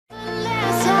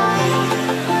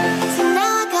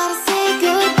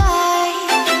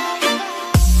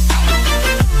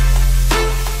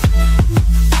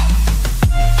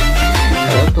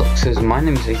my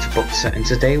name is 𝗖𝗛𝗊𝗧𝗍, and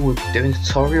today we're doing a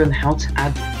tutorial on how to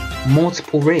add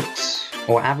multiple rigs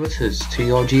or avatars to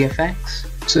your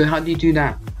GFX. So how do you do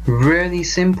that? Really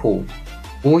simple.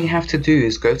 All you have to do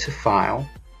is go to File,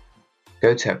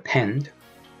 go to Append,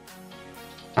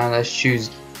 and let's choose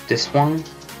this one,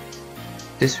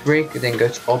 this rig, then go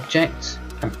to Object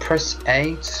and press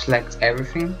A to select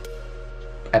everything,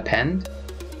 Append,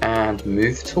 and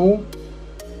Move Tool.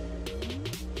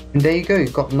 And there you go,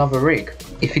 you've got another rig.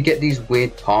 If you get these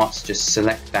weird parts, just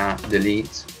select that,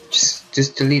 delete.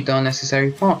 Just delete the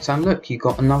unnecessary parts, and look, you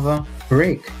got another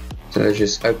rig. So let's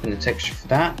just open the texture for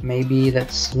that. Maybe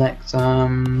let's select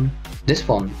this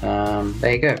one.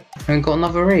 There you go. And we've got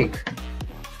another rig.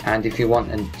 And if you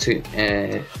want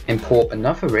to import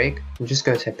another rig, we'll just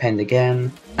go to Append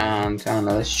again, and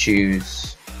let's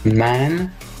choose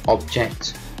Man,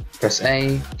 Object, press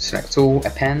A, select all,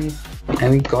 Append, and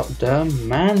we got the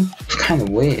man. It's kind of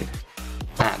weird.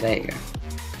 There you go.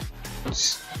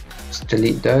 Just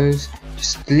delete those.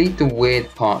 Just delete the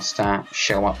weird parts that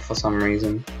show up for some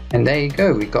reason. And there you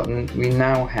go. We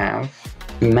now have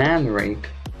man rig.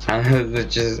 And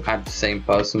let's just add the same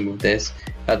person with this.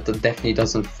 That definitely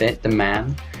doesn't fit the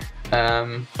man.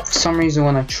 For some reason,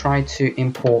 when I try to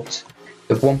import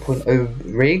the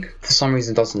 1.0 rig, for some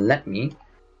reason it doesn't let me.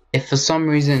 If for some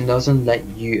reason it doesn't let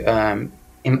you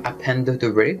append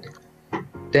the rig,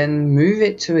 then move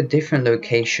it to a different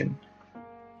location.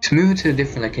 To move it to a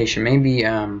different location, maybe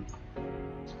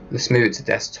let's move it to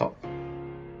desktop.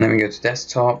 Then we go to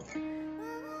desktop.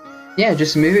 Yeah,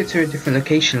 just move it to a different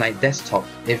location like desktop.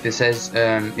 If it says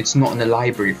it's not in the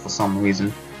library for some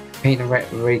reason. Paint a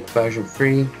rig version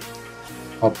 3.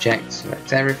 Object,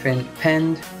 select everything,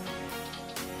 append,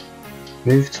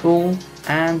 move tool,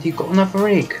 and you've got another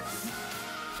rig.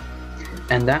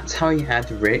 And that's how you add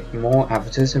more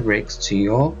avatars and rigs to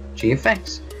your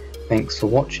GFX. Thanks for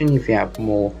watching. If you have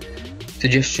more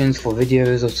suggestions for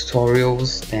videos or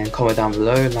tutorials, then comment down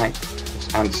below, like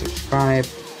and subscribe.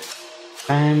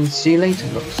 And see you later,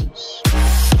 Bloxxers.